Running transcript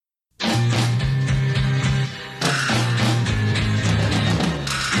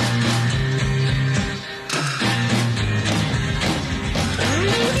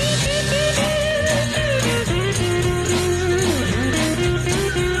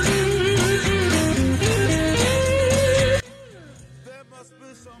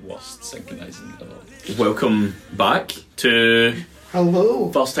welcome back to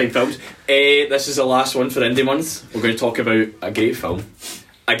Hello. First Time Films. This is the last one for Indie Month. We're going to talk about a great film.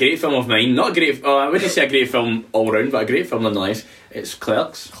 A great film of mine. Not a great... I wouldn't say a great film all round, but a great film nonetheless. It's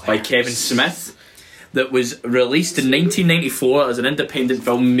Clerks by Kevin Smith, that was released in 1994 as an independent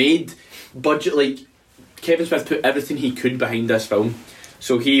film, made budget... Like, Kevin Smith put everything he could behind this film.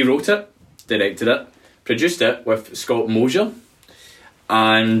 So he wrote it, directed it, produced it with Scott Mosier,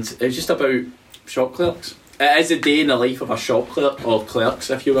 and it's just about shop clerks. It is a day in the life of a shop clerk, or clerks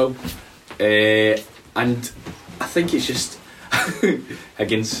if you will, and I think it's just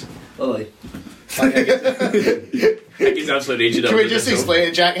Higgins. Higgins absolutely raging. Can we just explain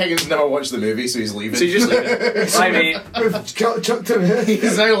it? Jack Higgins never watched the movie, so he's leaving. So you just leave it. Bye, mate. We've chucked him in.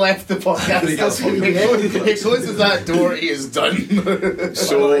 He's now left the podcast. He closes that door, he is done.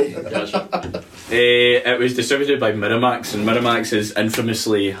 So it was distributed by Miramax, and Miramax is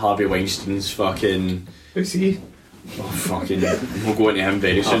infamously Harvey Weinstein's fucking... Who's he? Oh, fucking... We'll go into him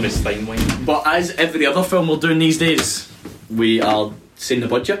very soon. Harvey Steinway. But as every other film we're doing these days, we are saying the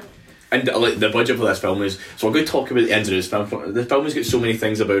budget. And like the budget for this film is... So I'm going to talk about the ends of this film. The film has got so many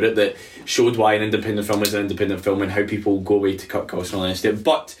things about it that showed why an independent film is an independent film and how people go away to cut costs and all that stuff.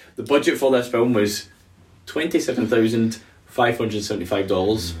 But the budget for this film was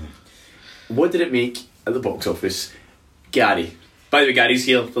 $27,575. What did it make at the box office? Gary. By the way, Gary's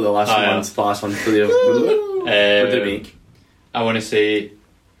here for the last one. The last one for the... what did it make? I want to say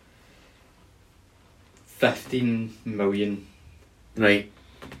 15 million. Right.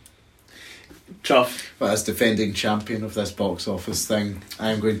 Truff. But as defending champion of this box office thing,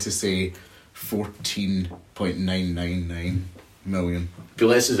 I'm going to say 14.999 million. If you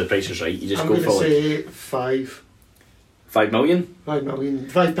let us as the price is right, you just I'm go going for to like say 5. 5 million. 5 million.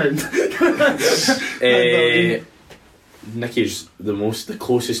 £5. Nicky's the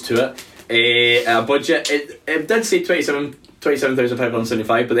closest to it. A budget, it did say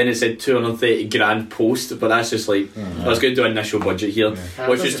 27,575, but then it said 230 grand post, but that's just like, I was going to do initial budget here,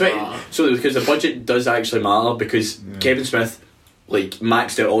 which is 20. So because the budget does actually matter, because Kevin Smith like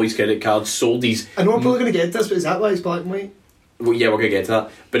maxed out all his credit cards, sold these... I know we're probably going to get this, but is that why it's black and white? Well, yeah, we're going to get to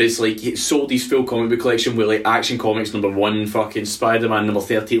that. But it's like, he sold his full comic book collection with like Action Comics #1, fucking Spider-Man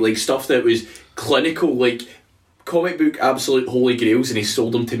 #30, like stuff that was clinical, like comic book absolute holy grails, and he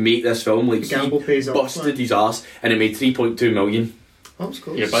sold them to make this film. Like, Gamble pays he off, busted his arse, and it made 3.2 million. That was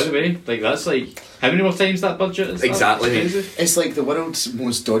close. Yeah, by the way, like that's like how many more times that budget is? Exactly, that? mate. It's like the world's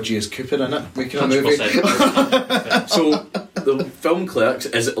most dodgiest Cooper in it, making a movie. 100%. So the film Clerks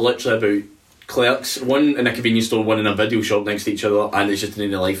is literally about clerks, one in a convenience store, one in a video shop next to each other, and it's just in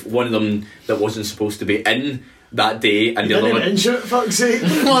their life. One of them that wasn't supposed to be in that day, and the other one... Injure it, fuck's sake.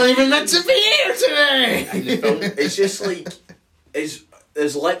 Not even meant to be here today! And the film, it's just like... It's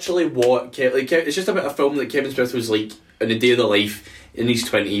literally what... it's just about a film that Kevin Smith was like, in the day of the life, in his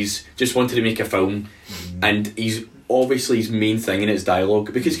 20s, just wanted to make a film, and he's... Obviously his main thing in its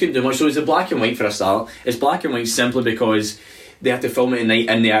dialogue, because he couldn't do much, so it's a black and white for a start. It's black and white simply because they have to film it at night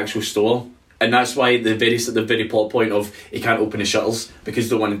in the actual store, and that's why the very plot point of he can't open the shutters because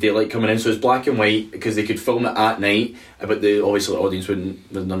they don't want the daylight coming in. So it's black and white because they could film it at night, but the audience was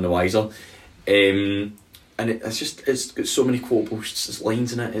none the wiser. And it's got so many quotable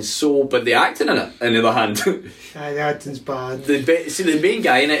lines in it. It's so... But the acting in it, on the other hand... The acting's bad. The main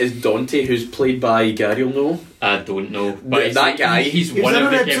guy in it is Dante, who's played by Gary O'Neill. I don't know, but that guy... He's You've one never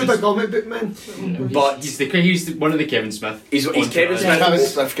of the read Kevin. the comic book, man. But he's one of the Kevin Smith. He's Kevin Smith. Kevin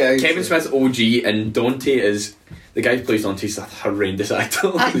Smith guys. Kevin Smith OG, and Dante is... The guy who plays Dante's a horrendous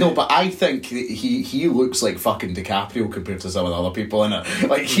actor. No, but I think he looks like fucking DiCaprio compared to some of the other people in it.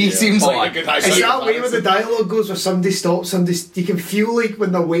 Like, he seems like a good actor. Is that way where the dialogue goes, where somebody stops, you can feel like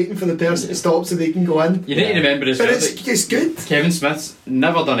when they're waiting for the person to stop so they can go in. You need to remember as But well it's good. Kevin Smith's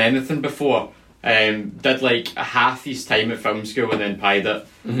never done anything before. Did like half his time at film school and then pied it.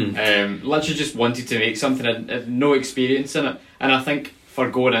 Literally just wanted to make something, had no experience in it, and I think for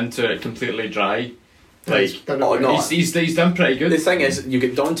going into it completely dry, like, he's done pretty good. The thing is, you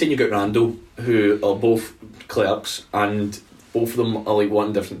get Dante and you get Randall, who are both clerks, and both of them are like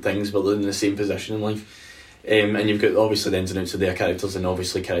wanting different things, but they're in the same position in life. And you've got obviously the ins and outs of their characters, and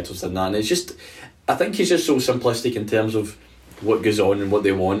obviously characters in that. And it's just, I think he's just so simplistic in terms of what goes on and what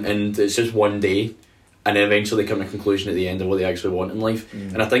they want, and it's just one day, and then eventually they come to a conclusion at the end of what they actually want in life.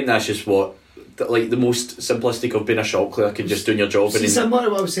 And I think that's just what, like, the most simplistic of being a shop clerk and just doing your job. See, similar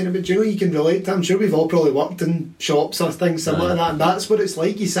to what I was saying about, do you know, you can relate to, I'm sure we've all probably worked in shops or things similar to that, and that's what it's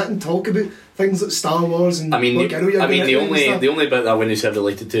like. You sit and talk about things like Star Wars and the only bit that I wouldn't say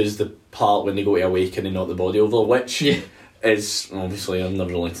related to is the part when they go to Awake and they knock the body over, which is obviously I've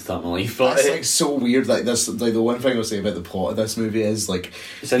never related to that in my life, but That's like so weird. Like this, like the one thing I'll say about the plot of this movie is like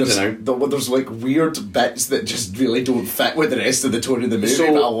it's in and out. there's like weird bits that just really don't fit with the rest of the tone of the movie.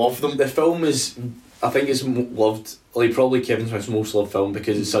 But I love them. The film is, I think, it's loved. Like probably Kevin Smith's most loved film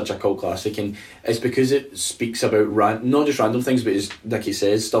because it's such a cult classic, and it's because it speaks about not just random things, but it's like he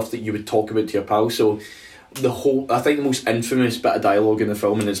says, stuff that you would talk about to your pal. So I think the most infamous bit of dialogue in the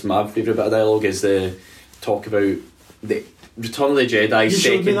film, and it's my favourite bit of dialogue, is the talk about the Return of the Jedi You showed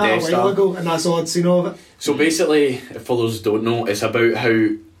second me that Death a while Star. ago, and that's all I'd seen of it. So basically, for those who don't know, it's about how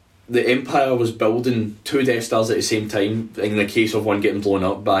the Empire was building 2 Death Stars at the same time, in the case of one getting blown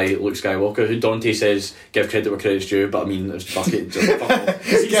up by Luke Skywalker, who Dante says, give credit where credit's due, but I mean, it's fuck it, just fuck off.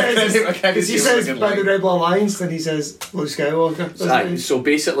 Because he says by the Rebel Alliance, then he says Luke Skywalker. So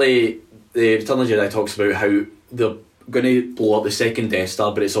basically, the Return of the Jedi talks about how they're going to blow up the second Death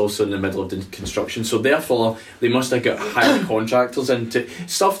Star, but it's also in the middle of the construction, so therefore they must have got hired contractors into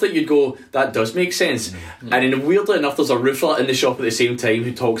stuff that you'd go, that does make sense. And then weirdly enough, there's a roofer in the shop at the same time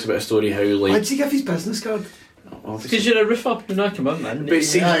who talks about a story how like, why'd he give his business card? Because you're a roofer. No, come on, man. But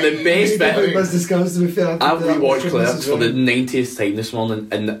see, the best bit, business cards, to be fair. I've rewatched Clerks for the 90th time this morning,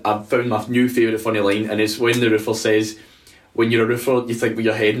 and I've found my new favourite funny line, and it's when the roofer says, when you're a roofer, you think with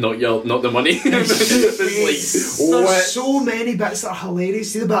your head, not the money. It's like, what? There's so many bits that are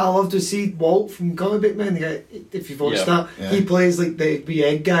hilarious. See the bit I love to see Walt from Comic Book Man, the guy, if you've watched that, he plays like the wee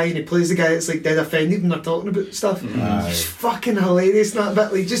egg guy, and he plays the guy that's like dead offended when they're talking about stuff. It's fucking hilarious in that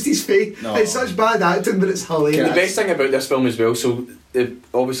bit, like just his face. No. It's such bad acting, but it's hilarious. The best thing about this film as well, so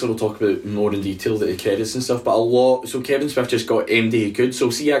obviously we'll talk about more in detail the credits and stuff, but so Kevin Smith just got MD he could, so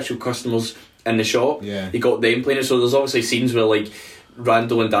see actual customers in the shop, he got them playing it, so there's obviously scenes where like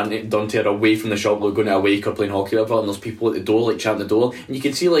Randall and Dante are away from the shop, like going to a wake or playing hockey or whatever, and there's people at the door like chanting the door, and you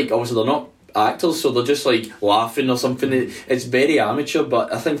can see like obviously they're not actors, so they're just like laughing or something. It's very amateur,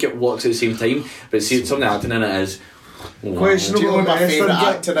 but I think it works at the same time. But see, some of the acting in it is questionable. Do you know what my best favourite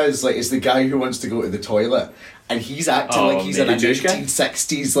subject? acting is? Like, it's the guy who wants to go to the toilet, and he's acting like he's in a the Jewish guy?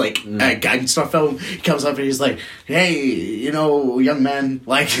 1960s like gangster film. He comes up and he's like, "Hey, you know, young man,"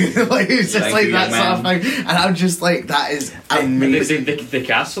 like it's just Thank like you, that young sort of thing. And I'm just like, that is amazing. The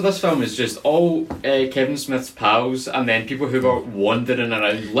cast for this film is just all Kevin Smith's pals, and then people who were wandering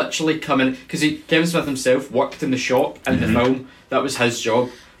around, literally coming, because Kevin Smith himself worked in the shop in the film. That was his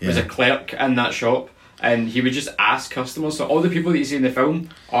job. He was a clerk in that shop, and he would just ask customers. So all the people that you see in the film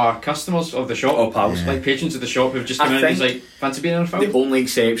are customers of the shop, or pals, like patrons of the shop who've just come in and was like, fancy being in a film. The only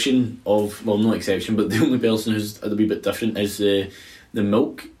exception of, well, not exception, but the only person who's a wee bit different is the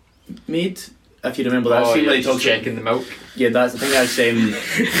milkmaid. If you remember that scene where he talks checking the milk. Yeah, that's, I think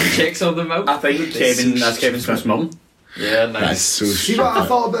that's Checks all the milk. I think that's Kevin Smith's mum. Yeah, nice. That's so See what I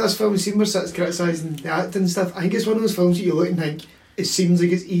thought about this film, see where it's criticising the acting and stuff. I think it's one of those films that you look and think, it seems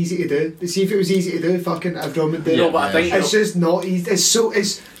like it's easy to do. But see if it was easy to do, fucking everyone would do it. No, but I think it's just not easy.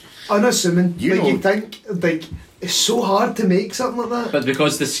 It's unassuming. You think like it's so hard to make something like that. But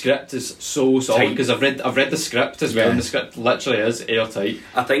because the script is so solid, because I've read the script as well, and the script literally is airtight.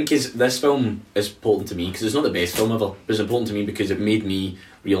 I think this film is important to me because it's not the best film ever, but it's important to me because it made me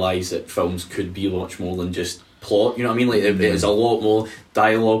realise that films could be much more than just plot, you know what I mean? Like it is a lot more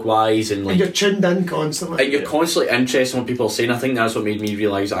dialogue wise, and like, and you're tuned in constantly, and you're constantly interested in what people are saying. I think that's what made me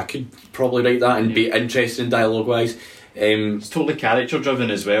realise I could probably write that and be interested in dialogue wise. It's totally character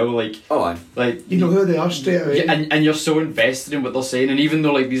driven as well, like you know who they are straight away, and you're so invested in what they're saying, and even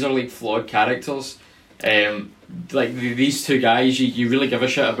though like these are like flawed characters, like these two guys, you really give a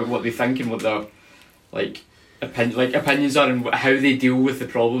shit about what they think and what their opinions are and how they deal with the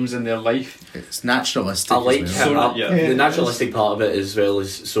problems in their life. It's naturalistic. I like the naturalistic part of it as well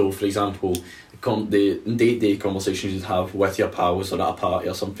as, so for example, the day-to-day conversations you'd have with your pals or at a party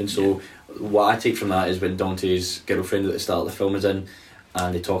or something. So what I take from that is when Dante's girlfriend at the start of the film is in,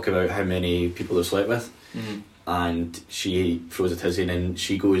 and they talk about how many people they've slept with, and she throws a tizzy, and then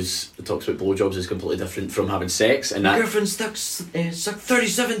she talks about blowjobs is completely different from having sex, and my that girlfriend sucked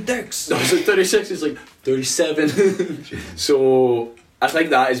 37 dicks. No, it's like 36, it's like 37. So I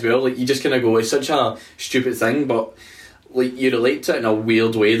think that as well, like you just kind of go, it's such a stupid thing, but like you relate to it in a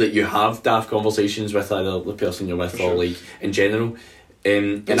weird way that you have daft conversations with either the person you're with or like in general,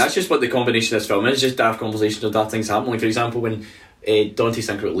 and that's just what the combination of this film is, just daft conversations or daft things happen. Like for example, when Dante's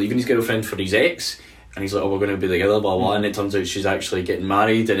thinking about leaving his girlfriend for his ex, and he's like, oh, we're going to be together, blah blah, and it turns out she's actually getting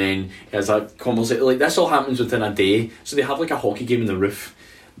married, and then he has that conversation. Like this all happens within a day. So they have like a hockey game in the roof,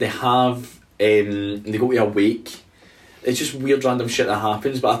 they have they go to a wake. It's just weird random shit that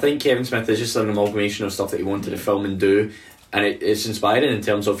happens, but I think Kevin Smith is just an amalgamation of stuff that he wanted to film and do, and it's inspiring in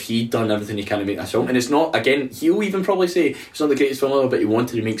terms of he done everything he can to make this film, and it's not, again, he'll even probably say it's not the greatest film ever, but he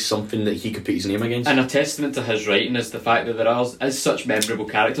wanted to make something that he could put his name against. And a testament to his writing is the fact that there is such memorable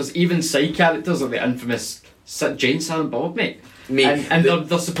characters, even side characters like the infamous Jane, Silent Bob, mate. And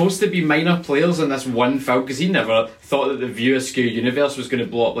they're supposed to be minor players in this one film, because he never thought that the View Askew universe was going to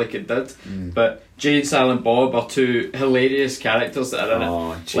blow up like it did. But Jay and Silent Bob are two hilarious characters that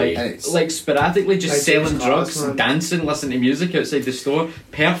are in it. Like sporadically just selling drugs, dancing, listening to music outside the store.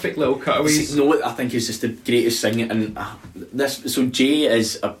 Perfect little cutaways. See, no, what I think is just the greatest thing, and so Jay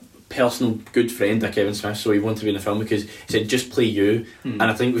is a personal good friend of Kevin Smith, so he wanted to be in the film because he said just play you. And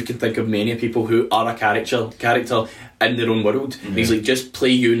I think we can think of many people who are a character in their own world. And he's like, just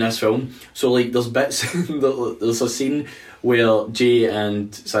play you in this film. So like there's bits there's a scene where Jay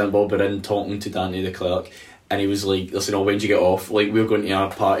and Silent Bob are in talking to Dante the clerk, and he was like, listen, when did you get off? Like, we're going to our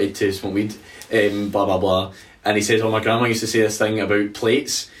party to smoke weed, blah blah blah. And he says, my grandma used to say this thing about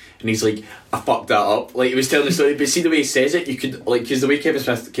plates. And he's like, I fucked that up. Like, he was telling the story, but see the way he says it, you could, like, because the way Kevin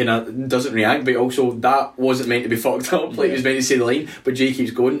Smith kind of doesn't react, but also that wasn't meant to be fucked up. Like, he was meant to say the line, but Jay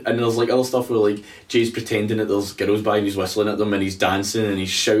keeps going, and there's like other stuff where like Jay's pretending that there's girls by and he's whistling at them, and he's dancing and he's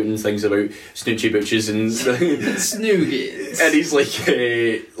shouting things about snoochie booches and snoogies, and he's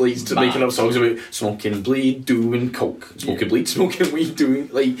like making up songs about smoking bleed, doing coke, smoking bleed, smoking weed, doing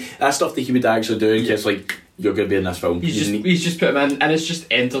like that stuff that he would actually do, and it's like, you're going to be in this film. He's just put him in, and it's just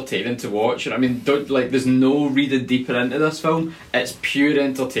entertaining to watch. And I mean, there's no reading deeper into this film. It's pure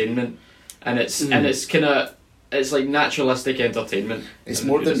entertainment, and it's kind of, it's like naturalistic entertainment. It's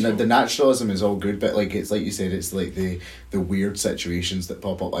more than the naturalism is all good, but like it's like you said, it's like the weird situations that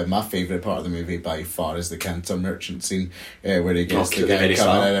pop up. Like my favourite part of the movie by far is the cancer merchant scene, where he gets the guy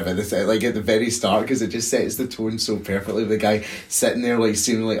coming in like at the very start, because it just sets the tone so perfectly. The guy sitting there like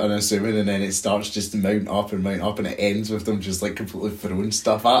seemingly unassuming, and then it starts just to mount up, and it ends with them just like completely throwing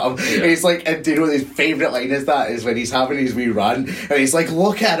stuff at him. Yeah. And he's like, and do you know what his favourite line is? That is when he's having his wee run, and he's like,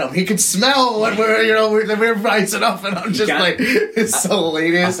 look at him, he can smell when we're rising up, and I'm just like, it's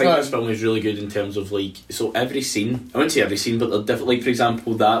hilarious. I think this film is really good in terms of like, so every scene, I wouldn't say every scene, but they're different. Like for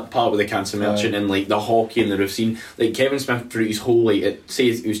example, that part with the cancer merchant and like the hockey and the roof scene, like Kevin Smith through his whole, like, it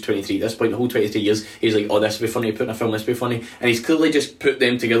says he was 23 at this point, the whole 23 years, he's like, oh, this would be funny to put in a film, this would be funny, and he's clearly just put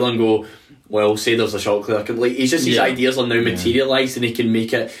them together and go, well, say there's a shot clerk, and like, he's just, his ideas are now materialised, and he can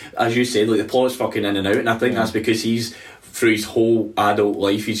make it, as you said, like the plot's fucking in and out, and I think that's because he's, through his whole adult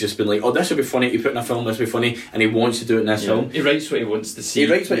life, he's just been like, oh, this would be funny to put in a film, this would be funny, and he wants to do it in this film. He writes what he wants to see.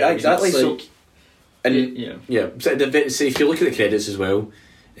 He writes what, exactly. So, like, and so if you look at the credits as well,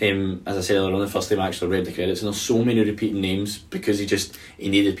 as I said earlier on, the first time I actually read the credits, and there's so many repeating names because he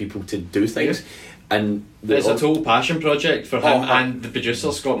needed people to do things. And it's a total passion project for him and the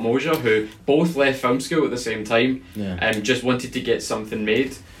producer Scott Mosier, who both left film school at the same time and just wanted to get something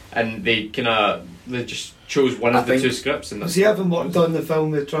made, and they just chose one of the two scripts. And see, having worked on the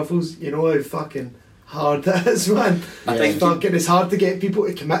film with Truffles, you know how fucking hard that is, man. I think it's hard to get people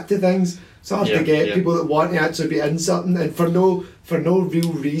to commit to things. It's hard to get people that want to actually be in something, and for no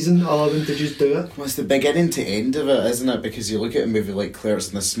real reason other than to just do it. Well, it's the beginning to end of it, isn't it? Because you look at a movie like Clerks,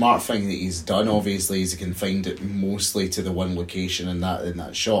 and the smart thing that he's done, obviously, is he confined it mostly to the one location in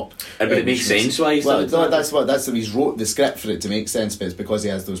that shop. But it makes sense why he's done that's he's wrote the script for it to make sense, but it's because he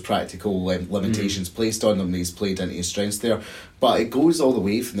has those practical limitations placed on him that he's played into his strengths there. But it goes all the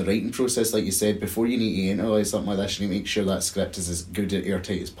way from the writing process, like you said, before you need to enter something like this, you need to make sure that script is as good and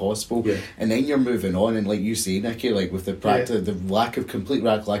airtight as possible. Yeah. And then you're moving on, and like you say, Nicky, like with the complete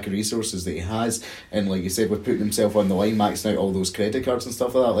lack of resources that he has, and like you said, with putting himself on the line, maxing out all those credit cards and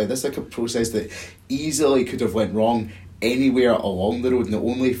stuff like that, like this is like a process that easily could have went wrong anywhere along the road, and the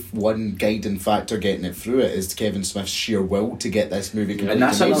only one guiding factor getting it through it is Kevin Smith's sheer will to get this movie completed. And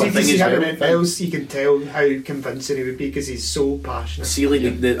that's another thing as well. Else you can tell how convincing he would be because he's so passionate. See,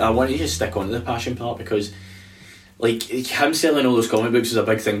 like I want you to stick on to the passion part, because like him selling all those comic books is a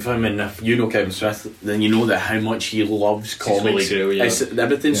big thing for him, and if you know Kevin Smith, then you know that how much he loves comics,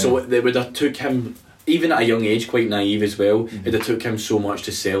 everything. So they would have took him, even at a young age, quite naive as well. It would took him so much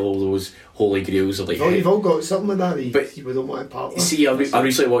to sell all those holy grails of like. You've all got something like that, but you don't want to part with. See, I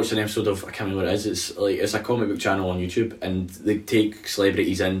recently watched an episode of, I can't remember what it is. It's a comic book channel on YouTube, and they take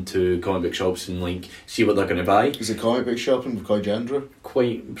celebrities into comic book shops and like see what they're going to buy. Is it comic book shopping with Koijandra?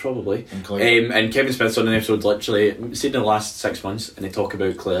 Quite probably. And Kevin Smith's on an episode literally said in the last 6 months, and they talk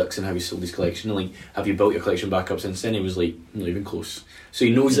about Clerks and how he sold his collection, and like, have you built your collection back up since then? He was like, not even close. So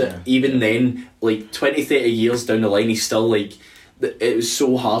he knows that even then, like 20-30 years down the line, he's still like, it was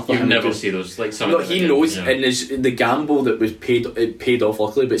so hard for You him. never see those like some. No, of them he again, knows, yeah. and the gamble that was paid, it paid off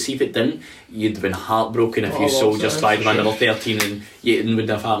luckily. But see if it didn't, you'd have been heartbroken if you sold your Spider-Man number 13 and Yaten wouldn't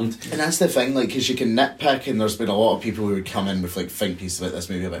have happened. And that's the thing, like, because you can nitpick, and there's been a lot of people who would come in with like think pieces about this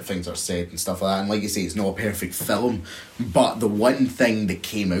movie, about things that are said and stuff like that. And like you say, it's not a perfect film, but the one thing that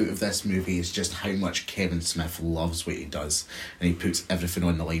came out of this movie is just how much Kevin Smith loves what he does, and he puts everything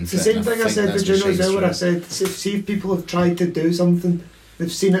on the line for It's the it. same thing I said to Juno as well, where I said, see if people have tried to do something,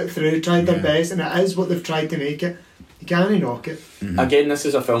 they've seen it through, tried their best, and it is what they've tried to make it. You can't knock it. Mm-hmm. Again, this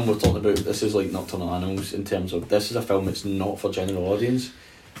is a film we're talking about. This is like Nocturnal Animals in terms of this is a film that's not for general audience.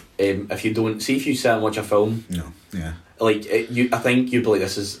 If you don't see, if you sit and watch a film, like I think you'd be like,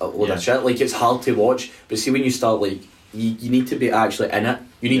 this is a load of shit. Like, it's hard to watch, but see when you start, like you need to be actually in it.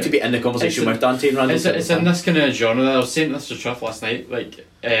 You need to be in the conversation with Dante and Randall. It's in this kind of genre. I was saying this to Truff last night. Like,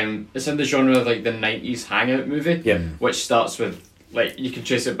 it's in the genre of like the 90s hangout movie, which starts with, like, you can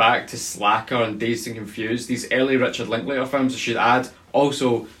trace it back to Slacker and Dazed and Confused. These early Richard Linklater films, I should add.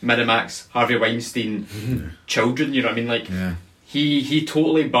 Also, Miramax, Harvey Weinstein, children. You know what I mean? Like, he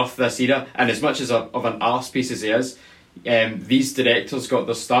totally birthed this era. And as much as of an arse piece as he is, these directors got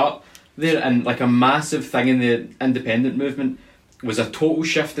their start there. And like a massive thing in the independent movement was a total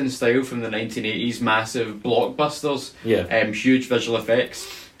shift in style from the 1980s massive blockbusters, huge visual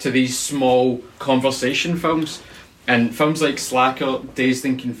effects, to these small conversation films. And films like Slacker, Dazed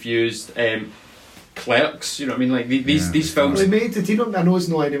and Confused, Clerks, you know what I mean? Like these films. Well, did he not? I know it's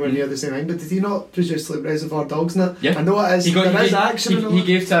not anywhere near the same thing, but did he not produce like Reservoir Dogs in it? Yeah, I know it is. There is action. He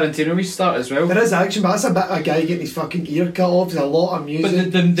gave Tarantino his start as well. There is action, but that's a bit of a guy getting his fucking ear cut off. There's a lot of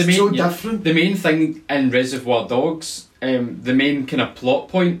music. But the main, so different. The main thing in Reservoir Dogs, the main kind of plot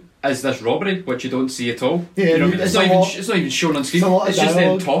point is this robbery, which you don't see at all. Yeah, you know what I mean? It's not even shown on screen. It's just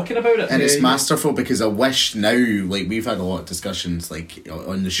them talking about it. And it's masterful, because I wish now, like, we've had a lot of discussions, like,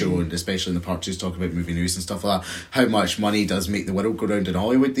 on the show, and especially in the part 2s, talking about movie news and stuff like that, how much money does make the world go round in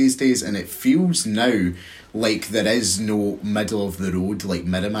Hollywood these days, and it feels now like there is no middle of the road like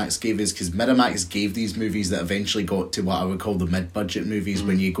Miramax gave us, because Miramax gave these movies that eventually got to what I would call the mid-budget movies,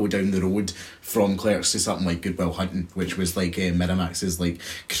 when you go down the road from Clerks to something like Good Will Hunting, which was like Miramax's like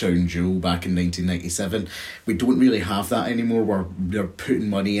crown jewel back in 1997. We don't really have that anymore, where they're putting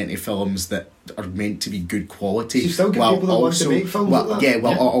money into films that are meant to be good quality. So you still get people that want to make films like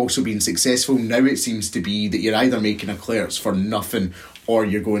that. Also being successful. Now it seems to be that you're either making a Clerks for nothing, or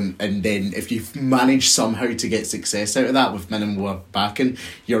you're going, and then if you've managed somehow to get success out of that with minimal backing,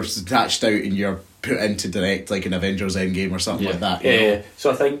 you're attached out and you're put in to direct like an Avengers Endgame or something like that. Yeah.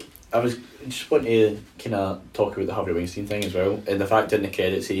 So I think I was just want to kind of talk about the Harvey Weinstein thing as well, and the fact that in the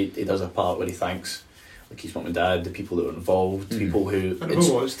credits he does a part where he thanks like his mum and dad, the people that were involved, people who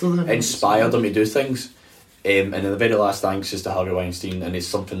inspired him to do things. And then the very last thanks is to Harvey Weinstein, and it's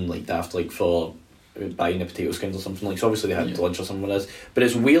something like daft, like for buying the potato skins or something like. So obviously they had lunch or something like this, but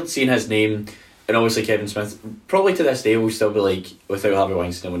it's weird seeing his name. And obviously Kevin Smith, probably to this day, will still be like, without Harvey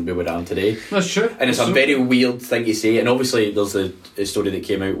Weinstein, I wouldn't be where I am today. That's true. And it's a very weird thing to say. And obviously there's a story that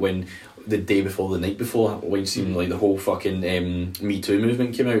came out when the day before, the night before, Weinstein, like the whole fucking Me Too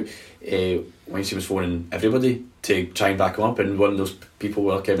movement came out. Weinstein was phoning everybody to try and back him up, and one of those people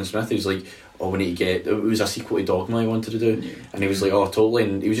were Kevin Smith. He was like, oh, we need to get, it was a sequel to Dogma he wanted to do, and he was like, oh, totally,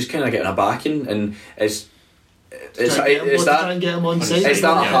 and he was just kind of getting a backing, and it's that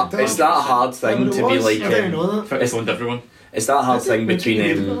a hard thing to be like, it's on everyone. It's that hard thing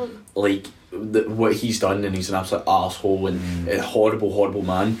between like what he's done, and he's an absolute arsehole and a horrible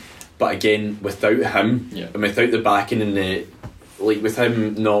man, but again, without him and without the backing and the, like, with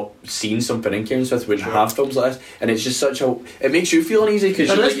him not seeing something in Kevin Smith, wouldn't have films like this, and it's just such a, it makes you feel uneasy, because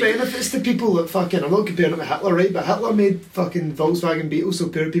there is benefits to people that fucking, I'm not comparing it with Hitler, right, but Hitler made fucking Volkswagen Beetles so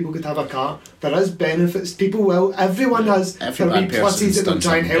poor people could have a car. There is benefits. People will, everyone has their wee pluses that they'll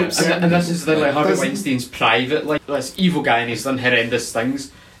try and help. And this is the, like, Harvey Weinstein's private, like, this evil guy, and he's done horrendous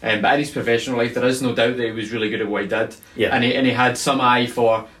things, but in his professional life there is no doubt that he was really good at what he did, and he had some eye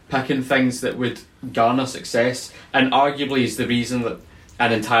for picking things that would garner success, and arguably is the reason that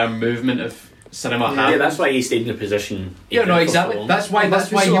an entire movement of cinema happened. Yeah, that's why he stayed in the position. Exactly. That's why he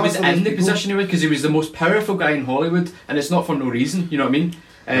was in the position he was, because he was the most powerful guy in Hollywood, and it's not for no reason. You know what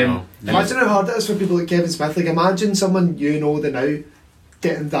I mean? Imagine how hard it is for people like Kevin Smith. Like, imagine someone that now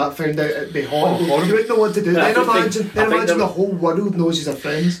getting that found out, it'd be horrible. You wouldn't know what to do. Then imagine the whole world knows he's a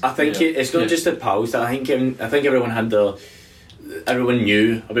friend. I think it's not just the pals. I think everyone had everyone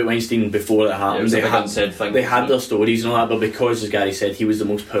knew about Weinstein before it happened. They had their stories and all that, but because, as Gary said, he was the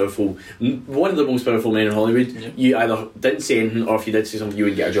most powerful, one of the most powerful men in Hollywood. Yeah. You either didn't say anything, or if you did say something, you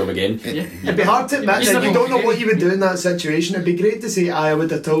wouldn't get a job again. Yeah. It'd be hard to admit that you don't know what you would do in that situation. It'd be great to say, I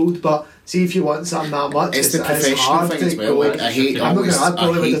would have told, but see if you want something that much, it's the professional thing as well. Like, I hate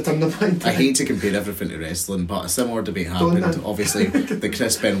to compare everything to wrestling, but a similar debate happened. Obviously, the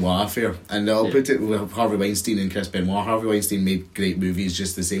Chris Benoit affair, and I'll put it with Harvey Weinstein and Chris Benoit. Harvey Weinstein made great movies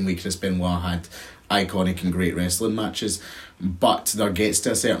just the same way Chris Benoit had iconic and great wrestling matches, but there gets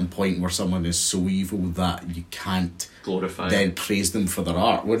to a certain point where someone is so evil that you can't glorify then praise them for their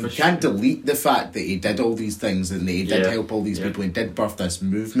art. You can't delete the fact that he did all these things and that he did help all these people and did birth this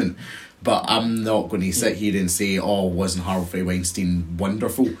movement. But I'm not going to sit here and say, "Oh, wasn't Harvey Weinstein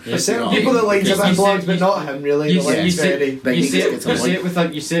wonderful?" Yeah. People that like him blogs, but not him really. You say it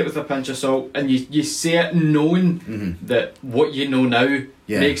with a pinch of salt, and you say it knowing that what you know now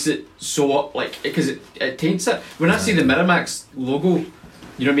makes it so because it taints it. When I see the Miramax logo,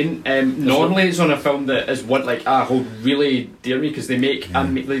 you know what I mean? Normally it's on a film that is hold really dear me because they made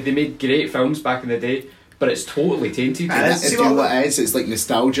great films back in the day. But it's totally tainted. Do you know what it is? It's like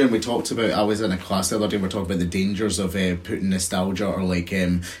nostalgia, and we talked about. I was in a class the other day. We were talking about the dangers of putting nostalgia or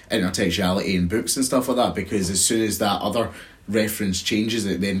intertextuality in books and stuff like that. Because as soon as that other reference changes,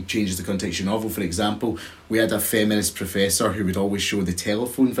 it then changes the context of your novel. For example, we had a feminist professor who would always show the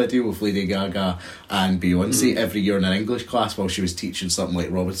telephone video of Lady Gaga and Beyonce every year in an English class while she was teaching something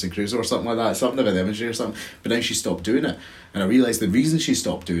like Robinson Crusoe or something like that, something about the imagery or something. But now she stopped doing it. And I realised the reason she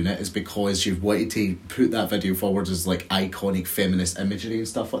stopped doing it is because she wanted to put that video forward as iconic feminist imagery and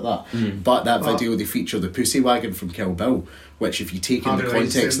stuff like that. But that video, they feature the pussy wagon from Kill Bill, which if you take in the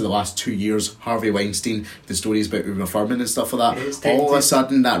context of the last 2 years, Harvey Weinstein, the stories about Uma Thurman and stuff like that, all of a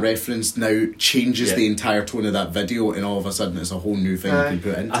sudden that reference now changes the entire tone of that video, and all of a sudden it's a whole new thing you can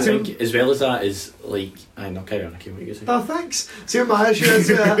put into it. I think as well as that is no, carry on, what you say. Oh, thanks. See what my issue is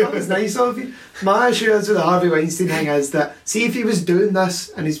with that was nice of you. My issue is with the Harvey Weinstein thing is that, see if he was doing this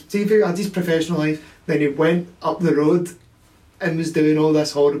and see if he had his professional life, then he went up the road and was doing all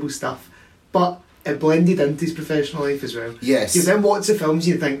this horrible stuff, but it blended into his professional life as well. Yes. You then watch the films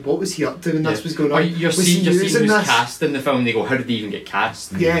and you think, what was he up to when this was going on? You're seeing who's cast in the film and they go, how did they even get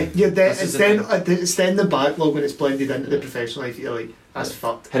cast? It's then the backlog when it's blended into the professional life, you're like, that's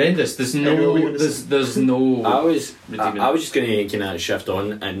fucked. Horrendous. There's no I was just going to kind of shift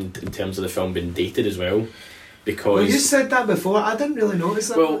on, and in terms of the film being dated as well. Because you said that before. I didn't really notice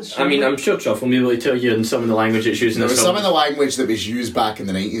that. Well, I mean, I'm sure Truff will be able to tell you in some of the language it's used in this film. Some of the language that was used back in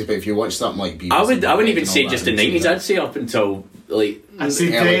the 90s, but if you watch something like BBC, I wouldn't even say just the 90s. I'd say up until early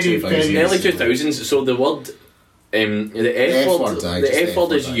 2000s. So the word, the F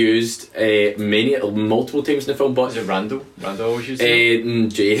word is used multiple times in the film. But is it Randall? Randall always uses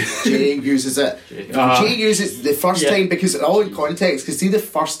it. Jay uses it. Jay uses it the first time because all in context. Because see, the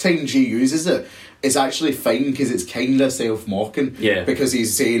first time Jay uses it, it's actually fine because it's kind of self-mocking. Yeah. Because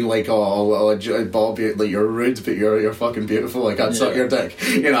he's saying Bob, you're rude, but you're fucking beautiful. I'd suck your dick.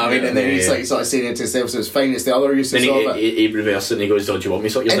 You know what I mean? And then he's sort of saying it to himself, so it's fine. It's the other uses of it. He reverses it and he goes, "Do you want me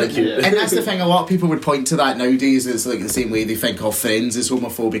to suck your dick?" And that's the thing. A lot of people would point to that nowadays. It's the same way they think of Friends is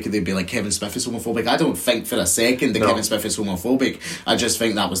homophobic, and they'd be like, Kevin Smith is homophobic. I don't think for a second that Kevin Smith is homophobic. I just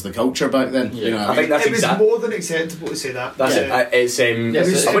think that was the culture back then. Yeah. You know, I think that's it was more than acceptable to say that. That's it. I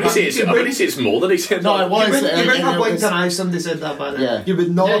wouldn't say it's more than acceptable. No, it was. You wouldn't have blinked an eye if somebody said that back then. Yeah. You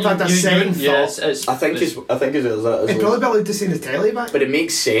would not have had a second thought. I think it's it'd probably be allowed to say in the telly back. But it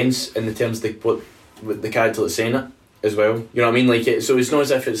makes sense in the terms of the character that's saying it as well. You know what I mean? So it's not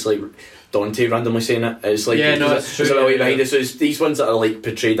as if it's like Dante randomly saying it. It's like it's true. There's a little way behind it. So it's these ones that are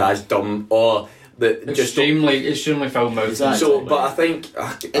portrayed as dumb or extremely foul mouthed. Exactly. So, but I think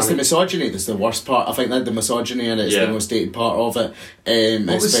it's the misogyny that's the worst part. I think that the misogyny in it is the most dated part of it.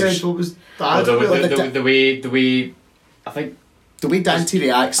 What was said? What was bad? The way I think. The way Dante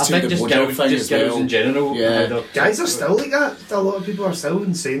reacts to the blowjob thing as well. In general, guys are still like that. A lot of people are still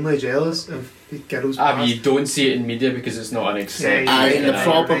insanely jealous of girls. You don't see it in media because it's not an accepted. And the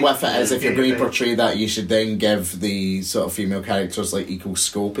problem with it is if you're going to portray that, you should then give the sort of female characters equal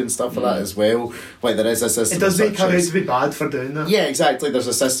scope and stuff like that as well. Like there is a system. It does make her out to be bad for doing that. Yeah, exactly. There's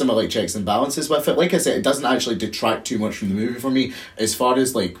a system of checks and balances with it. Like I said, it doesn't actually detract too much from the movie for me. As far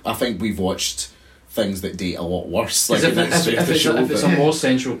as I think we've watched things that date a lot worse. If it's a more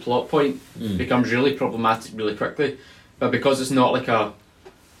central plot point, it becomes really problematic really quickly. But because it's not like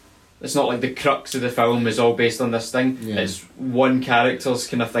the crux of the film is all based on this thing. Yeah. It's one character's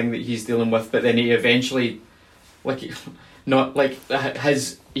kind of thing that he's dealing with, but then he eventually, he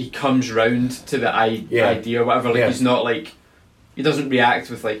comes round to the idea or whatever. He's not he doesn't react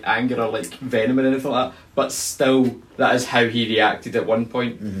with like anger or like venom or anything like that, but still that is how he reacted at one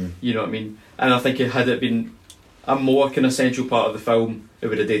point. You know what I mean? And I think had it been a more kind of central part of the film, it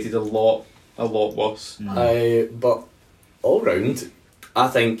would have dated a lot worse. But all round, I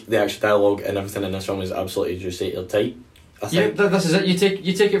think the actual dialogue and everything in this film is absolutely just tight. I think, this is it.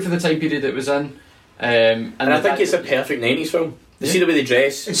 You take it for the time period it was in, and I think it's a perfect 90s film. You see the way they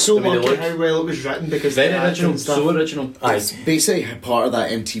dress. It's so the way they lucky look. how well it was written because very the original, stuff. so original. It's basically part of that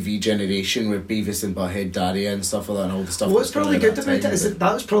MTV generation with Beavis and Butthead, Daria and stuff like that, and all the stuff. What's that's probably going on good at about that it is time,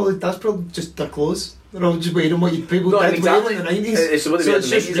 that that's probably just their clothes. They're all just wearing what people did exactly. wear in the 90s. It's what they wear in the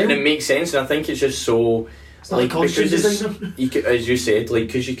it's 90s, just and it real. makes sense. And I think it's just so. It's not a costume designer. You could, as you said, like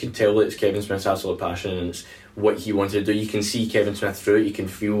because you can tell that it's Kevin Smith's absolute passion and it's what he wanted to do. You can see Kevin Smith through it. You can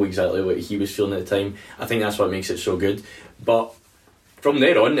feel exactly what he was feeling at the time. I think that's what makes it so good. But from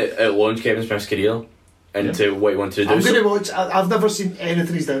there on, it launched Kevin Smith's career into what he wanted to do. I'm going to watch. I've never seen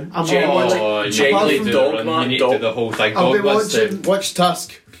anything he's done. I'm going to watch. Genuinely apart from Dogma, You need to do the whole thing. I'll be Dogma's the- watching. Watch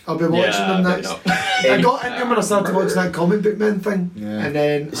Tusk. I'll be watching them maybe next. not. I got into him when I started watching that comic book man thing, and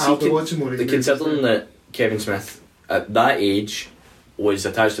then I'll be watching more. Considering that Kevin Smith at that age was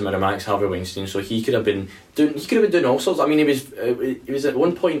attached to Miramax, Harvey Weinstein, so he could have been doing all sorts. I mean, he was at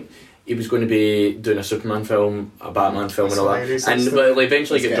one point. He was going to be doing a Superman film, a Batman film, and all that, but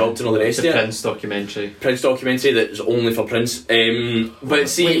eventually got dropped and all the rest of The it. Prince documentary. Prince documentary that's only for Prince. But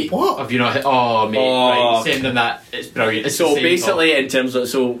see, Wait, what? Have you not? Oh, mate, right, send them that. It's brilliant. It's so the same basically, in terms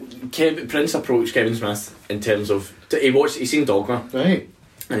of Prince approached Kevin Smith in terms of he seen Dogma, Right.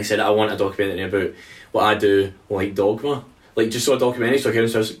 and he said, I want a documentary about what I do like Dogma. Like, just saw a documentary, so Kevin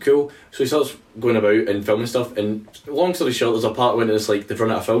Smith's cool. So he starts going about and filming stuff, and long story short, there's a part when it's like they've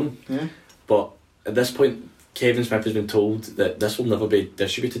run out of film. Yeah. But at this point, Kevin Smith has been told that this will never be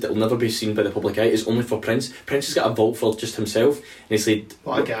distributed, it will never be seen by the public eye, it's only for Prince. Prince has got a vault for just himself, and he said,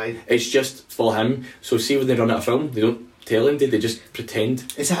 What a guy. it's just for him. So see when they run out of film, they don't tell him, they just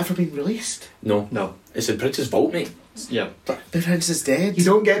pretend. Is that ever been released? No. It's in Prince's vault, mate. Yeah. But Prince is dead. You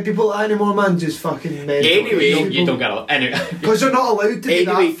don't get people like that anymore, man. Just fucking men. Anyway, You don't get it. Anyway. Because you're not allowed to be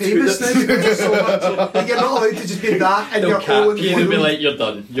Anyway, that famous now. Because there's so much. Like, you're not allowed to just be that in They'll your cap own you and be world. like, you're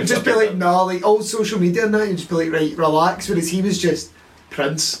done. You're Just be like, nah, like all social media and that, you just be like, right, relax. Whereas he was just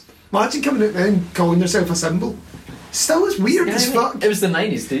Prince. Imagine coming out now and calling yourself a symbol. Still, it's weird as fuck. It was the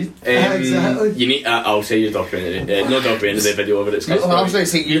 90s, dude. Exactly. You need. I'll say your documentary. No documentary, the video of it. It's I was going to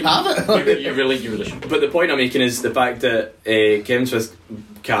say, you have it. You really should. But the point I'm making is the fact that Kevin Smith's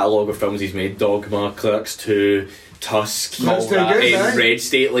catalogue of films he's made, Dogma, Clerks 2, Tusk, That's too good, eh? Red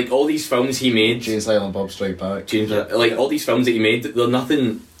State, like all these films he made, Jay Silent Bob Strike Back. like all these films that he made, they're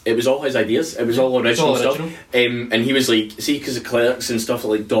nothing. It was all his ideas. It was all original stuff. And he was like, see, because of Clerks and stuff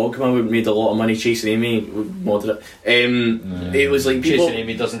like Dogma, we made a lot of money. Chasing Amy, moderate. It was like people. Chasing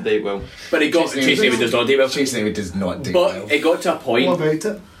Amy doesn't date well. But it got Chasing Amy does not do well. Chasing Amy does not do But well. it got to a point. What about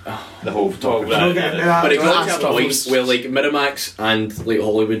it? The whole talk. We'll get into that. But it got to a Astros. point where like Miramax and like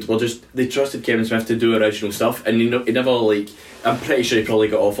Hollywood were just, they trusted Kevin Smith to do original stuff, and he never like, I'm pretty sure he probably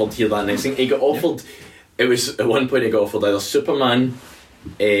got offered here that next thing. He got offered, it was at one point he got offered either Superman,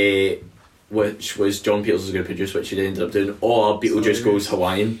 which was John Peters was going to produce, which he ended up doing, or Beetlejuice Goes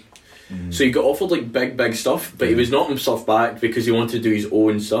Hawaiian. So he got offered like big stuff, but he was knocking stuff back because he wanted to do his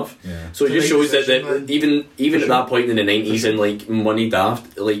own stuff. Yeah. So it It's just a big shows that decision, man. even at that point in the 90s and like money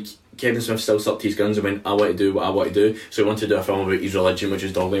daft, like Kevin Smith still stuck to his guns and went, I want to do what I want to do. So he wanted to do a film about his religion, which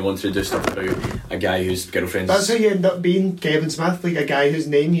is Dogma. He wanted to do stuff about a guy whose girlfriend's... That's how you end up being Kevin Smith, like a guy whose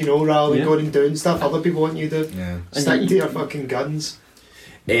name you know, rather than going and doing stuff other people want you to do. Yeah. Stick to your fucking guns.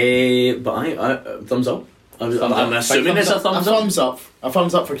 But I thumbs up. I'm assuming it's a thumbs up. A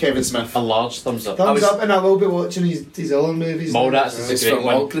thumbs up for Kevin Smith. A large thumbs up. Thumbs up, and I will be watching his other movies. Mallrats is His a great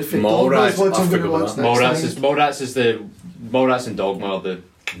one. filmography. Mallrats, Dogma's what I I'm forgot gonna about watch that. next. Mallrats and Dogma are the...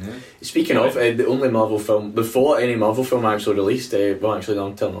 Speaking of, the only Marvel film, before any Marvel film actually released, well actually no,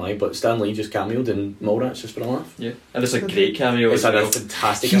 I'm telling a lie, but Stan Lee just cameoed in Mallrats just for a laugh. Yeah. And it's a great cameo It's as a well.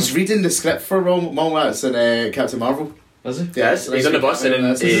 fantastic He's reading the script for Mallrats and Captain Marvel. Is he? Yes, he's on the bus and then...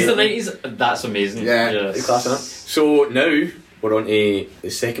 This This is the 90s? That's amazing. Yeah. Class, innit? So now we're on to the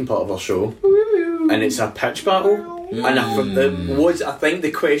second part of our show, and it's a pitch battle. And I think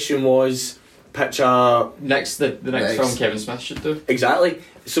the question was pitch a... The next film Kevin Smith should do. Exactly.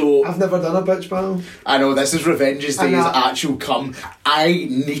 So I've never done a pitch battle. I know, this is Revenge's I Day's know. actual come. I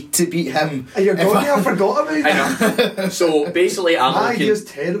need to beat him. And you're going I forgot about it. I know. So basically, I'm My looking idea's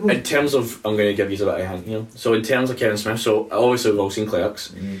terrible. in terms of. I'm going to give you a bit of a hint here. So in terms of Kevin Smith, so obviously we've all seen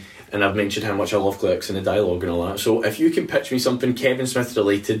Clerks. and I've mentioned how much I love Clerks and the dialogue and all that. So if you can pitch me something Kevin Smith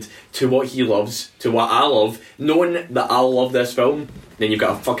related to what he loves, to what I love, knowing that I'll love this film, then you've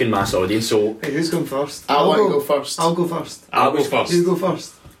got a fucking mass audience. So Hey, who's going first? I want to go first. I'll go first. I'll go first. You go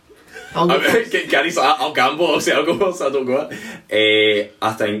first. I'll go first. Gary's like, I'll gamble, I'll say I'll go first, I don't go it.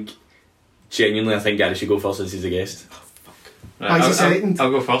 I think Gary should go first since he's a guest. Mine's a second. I'll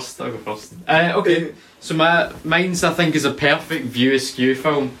go first. Okay, so mine's I think is a perfect View Askew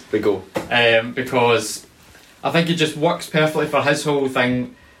film. We go. Because I think it just works perfectly for his whole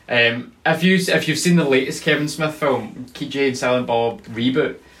thing. If you've seen the latest Kevin Smith film, Jay and Silent Bob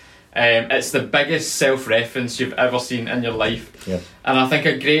reboot, it's the biggest self-reference you've ever seen in your life. Yeah. And I think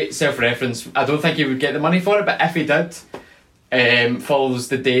a great self-reference. I don't think he would get the money for it, but if he did, follows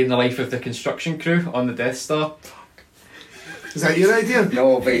the day in the life of the construction crew on the Death Star. Is that your idea?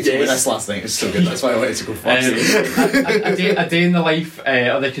 No, but this last night is so good. That's why I wanted to go first. A day in the life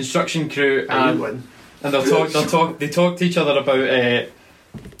of the construction crew, and they talk to each other about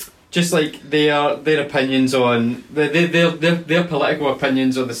just like their opinions on their political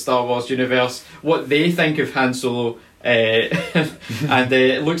opinions on the Star Wars universe, what they think of Han Solo and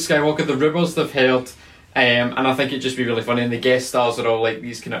Luke Skywalker, the rumours they've heard, and I think it'd just be really funny. And the guest stars are all like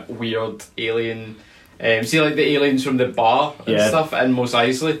these kind of weird alien. See, like the aliens from the bar and stuff in Mos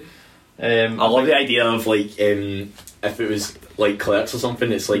Eisley. I love the idea of like if it was like Clerks or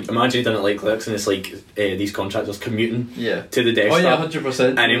something. It's like imagine you done it like Clerks, and it's like these contractors commuting to the Death Star. 100%.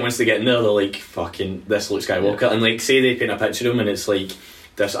 And then once they get in there, they're like, "Fucking this Luke Skywalker," and like say they paint a picture of him, and it's like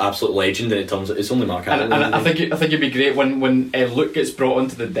this absolute legend, and it turns out it's only Mark Hamill. And I think it'd be great when Luke gets brought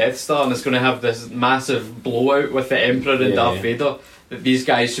onto the Death Star, and it's going to have this massive blowout with the Emperor and Darth Vader. That these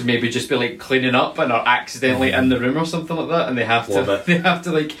guys should maybe just be like cleaning up and are accidentally in the room or something like that, and they have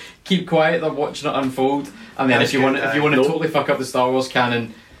to like keep quiet. They're watching it unfold, and then if you want to totally fuck up the Star Wars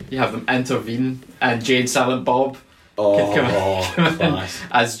canon, you have them intervene, and Jay and Silent Bob could come in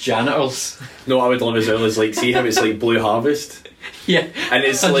as janitors. No, I would love as well is like see how it's like Blue Harvest. Yeah, and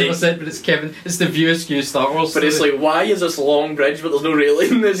it's 100%, like, but it's Kevin. It's the View Askew Star Wars. But it's like, why is this long bridge? But there's no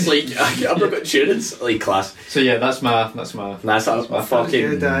railing. It's like I've not got insurance. Like class. So yeah, that's my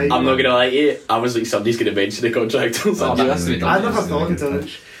fucking. I'm not gonna lie to you. I was like, somebody's gonna mention the contractors. I never thought until it.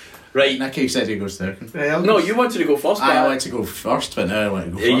 Right, Nicky said he goes second. No, you wanted to go first. I wanted to go first, but now I want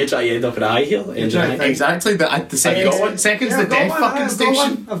to go first. You try to end up in a high heel. Exactly, but the second's the death fucking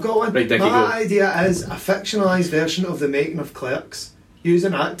station. I've got one. Right, Dickie, my idea is a fictionalised version of the making of Clerks,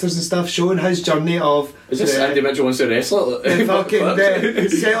 using actors and stuff, showing his journey of. Is this Andy Mitchell wants to wrestle?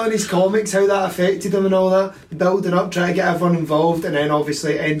 Selling his comics, how that affected him and all that, building up, trying to get everyone involved, and then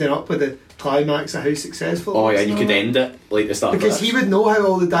obviously ending up with the climax of how successful. Oh yeah, and you could end it like the start. Because he would know how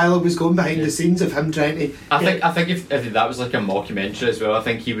all the dialogue was going behind the scenes of him trying to. I think if that was like a mockumentary as well, I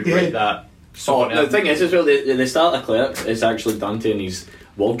think he would write that. The thing is as well, the start of Clerks is actually Dante in his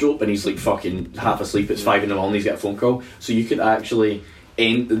wardrobe, and he's like fucking half asleep. It's 5 a.m. He's got a phone call, so you could actually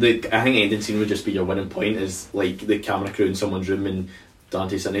end I think ending scene would just be your winning point. Is like the camera crew in someone's room and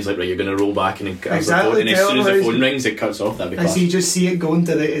Dante's sitting. He's like, right, you're going to roll back and exactly. And as soon as the phone rings, it cuts off. That'd be class. So you just see it going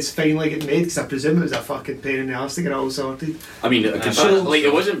to it's finally getting made, because I presume it was a fucking pain in the arse to get it all sorted. I mean,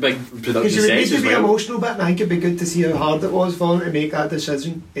 it wasn't big production because you would need sets to be as well. Emotional bit, and I think it'd be good to see how hard it was for him to make that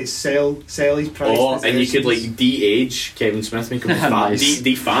decision. Is sell his price. And you could like de-age Kevin Smith, make him fat,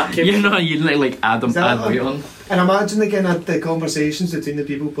 de-fat Kevin. You like add weight on. And imagine again at the conversations between the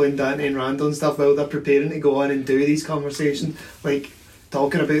people playing Dante and Randall and stuff while they're preparing to go on and do these conversations, like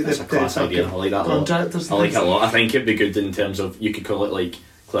talking about the class idea. I like that contractors. I like it a lot. I think it'd be good in terms of you could call it like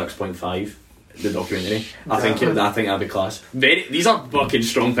Clerks .5, the documentary. I think that'd be class. These are fucking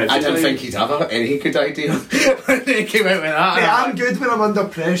strong pitches. I didn't think he'd have any good idea when he came out with that. Yeah, I'm good when I'm under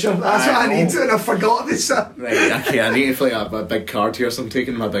pressure. That's what I need to, and I forgot this. Right, okay, I need to play a big card here, so I'm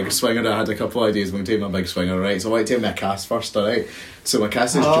taking my big swinger. I had a couple of ideas. I'm going to take my big swinger, right? So I want to take my cast first, alright? So my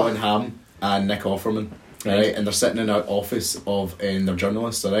cast is John Hamm and Nick Offerman. Right, and they're sitting in an office and they're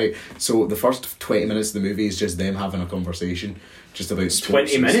journalists, alright? So the first 20 minutes of the movie is just them having a conversation just about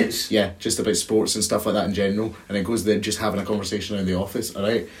sports. 20 minutes? Yeah, just about sports and stuff like that in general. And it goes to them just having a conversation around the office,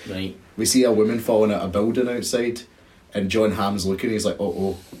 alright? Right. We see a woman falling out a building outside, and John Hamm's looking, he's like,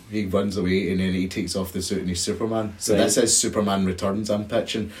 oh, he runs away, and then he takes off the suit and he's Superman. So this is Superman Returns I'm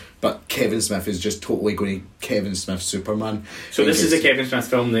pitching, but Kevin Smith is just totally going to Kevin Smith Superman. So this is a Kevin Smith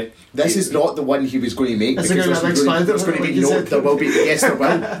film that... This is not the one he was going to make, because there will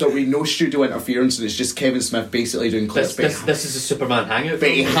be no studio interference, and it's just Kevin Smith basically doing clips. This is a Superman hangout but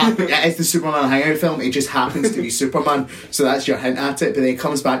film. It is the Superman hangout film, it just happens to be Superman, so that's your hint at it. But then he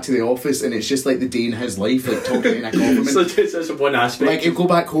comes back to the office and it's just like the day in his life, like talking in a conversation Superman. So that's one aspect. Like, he'll go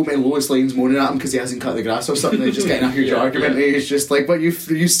back home and Lois Lane's moaning at him because he hasn't cut the grass or something. They're just getting a huge argument. And he's just like, "What, you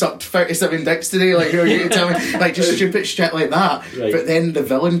sucked 37 dicks today? Like, you're going to tell me?" Like, just stupid shit like that. Right. But then the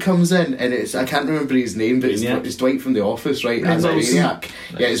villain comes in, and I can't remember his name, but it's Dwight from The Office, right? As Brainiac.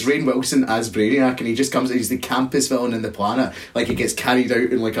 Yeah, it's Rainn Wilson as Brainiac, and he just comes in. He's the campest villain in the planet. Like, he gets carried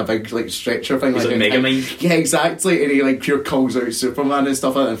out in like a big like stretcher thing. He's like Megamind. Yeah, exactly. And he like pure calls out Superman and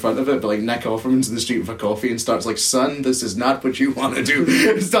stuff like that in front of it. But like Nick Offerman's in the street for coffee and starts like, "Son, this is not what you want to do."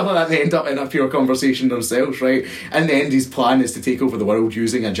 And stuff like that. They end up in a pure conversation themselves, right? And the end, his plan is to take over the world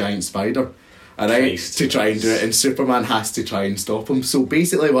using a giant spider. Alright, to try and do it, and Superman has to try and stop him. So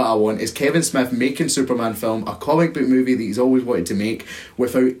basically what I want is Kevin Smith making Superman film, a comic book movie that he's always wanted to make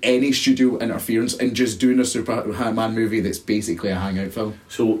without any studio interference, and just doing a Superman movie that's basically a hangout film.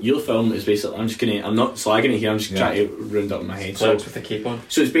 So your film is basically, I'm not slagging it here, I'm just trying to round up in my head. So with the cape on.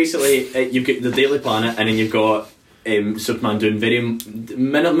 So it's basically, you've got the Daily Planet, and then you've got Superman doing very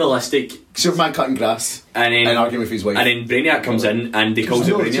minimalistic Superman cutting grass and arguing with his wife, and then Brainiac comes in and they calls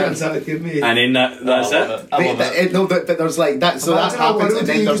it Brainiac, and then that's it. But there's like that, so that happens, and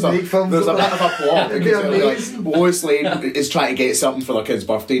then there's a bit of a plot. Like, Lois Lane is trying to get something for their kid's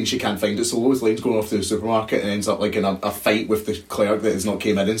birthday and she can't find it, so Lois Lane's going off to the supermarket and ends up like in a fight with the clerk that has not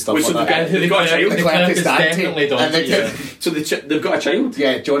came in and stuff. So like that. they've got a child. The clerk is definitely So they've got a child.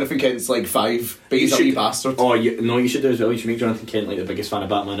 Yeah, Jonathan Kent's like 5, but he's a wee bastard. Oh, you should do as well. You should make Jonathan Kent like the biggest fan of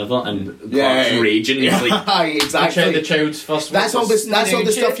Batman ever, and Clark's raging. He's like, exactly. The child's first. That's all the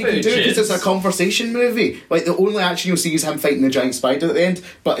stuff you can do because it's a conversation movie. Like, the only action you'll see is him fighting the giant spider at the end,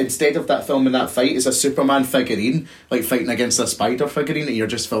 but instead of that filming that fight, it's a Superman figurine like fighting against a spider figurine, and you're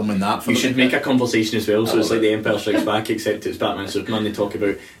just filming that. You should make a conversation as well. So it's like The Empire Strikes Back, except it's Batman and Superman. They talk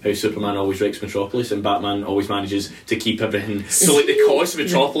about how Superman always wrecks Metropolis and Batman always manages to keep everything. So like the cost of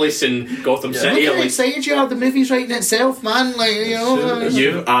Metropolis and Gotham City. Look how excited you are! The movie's writing itself, man. Like, you know,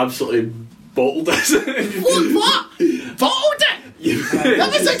 you've absolutely bottled this. What? Bottled it?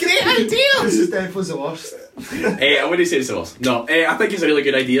 That was a great idea. This is definitely the worst. I wouldn't say it's the worst. No, I think it's a really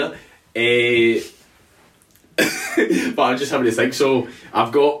good idea. But I'm just having to think. So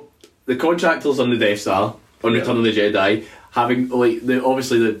I've got the contractors on the Death Star on Return of the Jedi, having like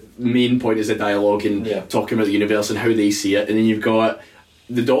obviously the main point is the dialogue and talking about the universe and how they see it, and then you've got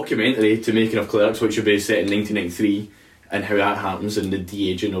the documentary To Making of Clerks, which will be set in 1993, and how that happens and the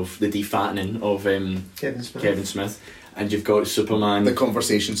de-aging of the defattening of Kevin Smith. And you've got Superman, the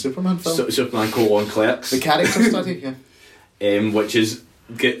conversation Superman film, Superman: Clerks, the character study, which is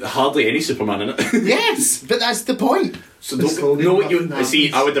get hardly any Superman in it. Yes, but that's the point. So know what you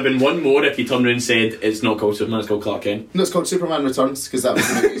see. I would have been one more if you turned around and said it's not called Superman, it's called Clark Kent. No, it's called Superman Returns because that was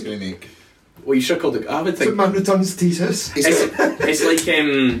the movie he was going to make. Well, you should have called it. I would think Superman Returns teases. It's like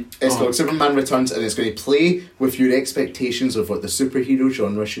it's called Superman Returns, and it's going to play with your expectations of what the superhero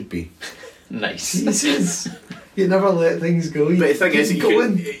genre should be. Nice. Jesus. You never let things go. But the thing is, the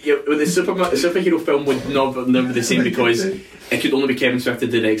superhero film would never be the same because it could only be Kevin Smith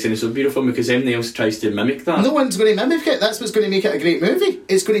that directs any superhero film, because everything else tries to mimic that. No one's going to mimic it. That's what's going to make it a great movie.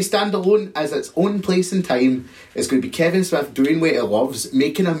 It's going to stand alone as its own place in time. It's going to be Kevin Smith doing what he loves,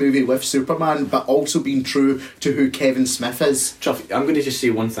 making a movie with Superman, but also being true to who Kevin Smith is. Truff, I'm going to just say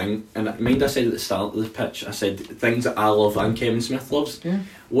one thing, and mind I said at the start of the pitch, I said things that I love and Kevin Smith loves. Yeah.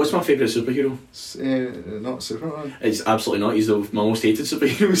 What's my favourite superhero? Not Superman. It's absolutely not. He's my most hated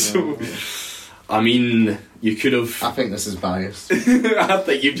superhero. So, I mean, you could have. I think this is biased. I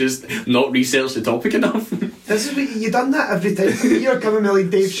think you've just not researched the topic enough. This is what you done that every time. You're coming with like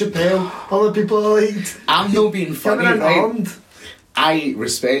Dave Chappelle. Other people are like, I'm not being funny. coming Right? unarmed. I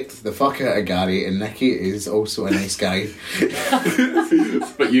respect the fuck out of Gary, and Nicky is also a nice guy.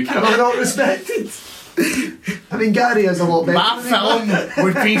 But you Am can't. I not respected? I mean, Gary is a lot better. My film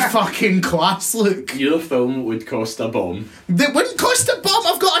would be fucking class, look. Your film would cost a bomb. It wouldn't cost a bomb.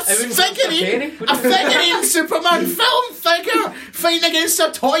 I've got a figurine Superman film figure fighting against a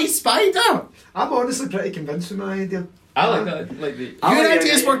toy spider. I'm honestly pretty convinced with my idea. I like that. Like the Your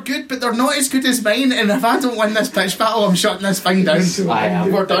ideas were good, but they're not as good as mine. And if I don't win this pitch battle, I'm shutting this thing down.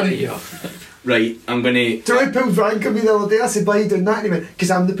 We're done. Right, I'm gonna. Joey pulled Frank on me the other day. I said, "Why are you doing that?" And he went, "Because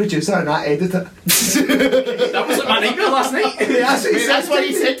I'm the producer and I edit it." That was like my nightmare last night. Yeah, That's what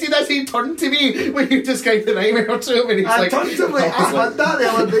he said to you. That's he turned to me when you described the nightmare to him, and he's I like, turned to him like, I had that the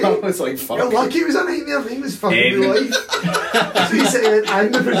other day. I was like, fuck. You're lucky it was a nightmare. He was fucking real life. So he said,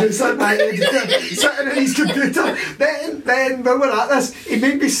 "I'm the producer and I edit it," sitting on his computer. Then when we're at this, he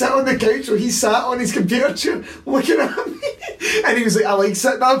made me sit on the couch where he sat on his computer chair looking at me, and he was like, "I like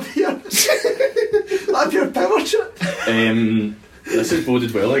sitting up here." Like your power trip. this is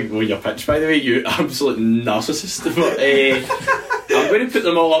boded well, like with your pitch, by the way, you absolute narcissist. But I'm going to put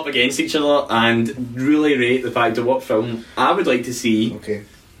them all up against each other and really rate the fact of what film I would like to see. Okay.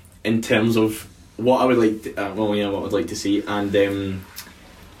 In terms of what I would like to, what I would like to see, and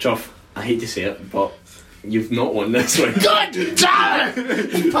Chuff, I hate to say it, but you've not won this one. God damn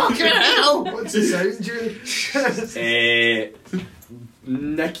it! Fucking hell! What's the sound, Julie?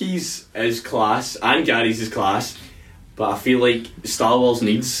 Nicky's is class and Gary's is class, but I feel like Star Wars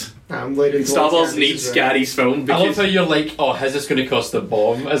needs Gary's film I love because how you're like, oh, his is going to cost a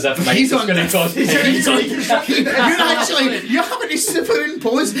bomb, as if mine's He's is on going to this. cost He's on- pennies. you're having to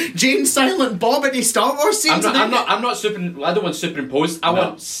superimpose Jane Silent Bob into Star Wars scenes. I'm not super. I don't want superimposed. I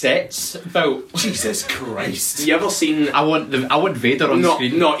want sets built. Jesus Christ. you ever seen? I want Vader on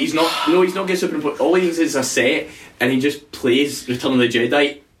screen. No, he's not. No, he's not getting superimposed. All he needs is a set, and he just plays Return of the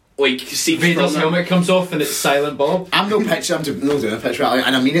Jedi. Like scenes Vader's from helmet comes off and it's Silent Bob. I'm no picture. I'm no doing a picture,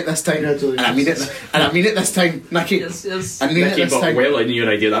 and I mean it this time. And I mean it this time, Nicky. Yes. I mean it Nicky, this but time. well in your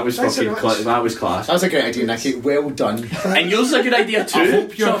idea. That was Thanks fucking. very much. That was class. That was a great idea, Nicky. Well done. And yours is a good idea too. I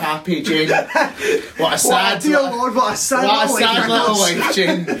hope you're happy, Jane. What a sad, Dear Lord, what a sad little life,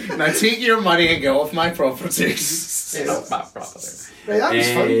 Jane. Now take your money and get off my properties. Not that properly. Right, that was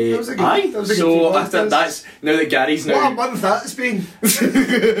fun. That was a good. Aye. That was a good So few after months. that's now that Gary's What a now month that's been.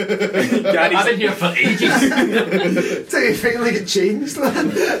 I've Gary's been here for ages. Till you finally get changed, man.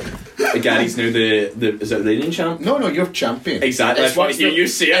 Gary's now the is it reigning champ? No, you're champion. Exactly. It's That's what what's you the-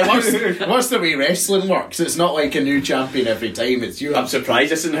 say it. What's the way wrestling works? It's not like a new champion every time. It's you. I'm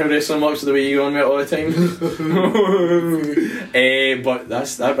surprised this isn't how wrestling works the way you go on with it all the time. But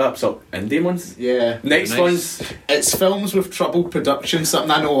that wraps up Indie Month. Yeah. Next Nice. one's It's films with troubled production,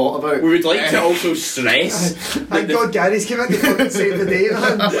 something I know a lot about. we would like to also stress Thank God Gary's came in to fucking save the day,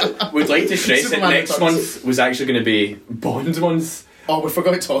 man. we'd like to stress that Superman next returns. month was actually going to be Bond month. Oh, we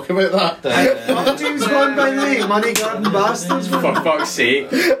forgot to talk about that. Other James Bond, by the way, Money Garden Bastards. For fuck's sake.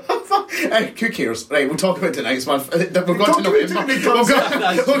 Who cares? Right, we'll talk about it next month. We've got to Talk about it November. when it comes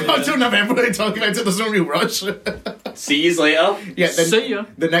We've got to November to talk about it. There's no real rush. See yous later. Yeah, See ya.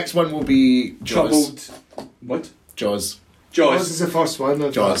 the next one will be Jaws. Troubled. What? Jaws. This Jaws. is the first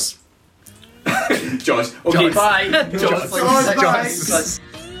one. Jaws. Jaws. Okay, Jaws. bye. Jaws. Jaws, bye. Jaws.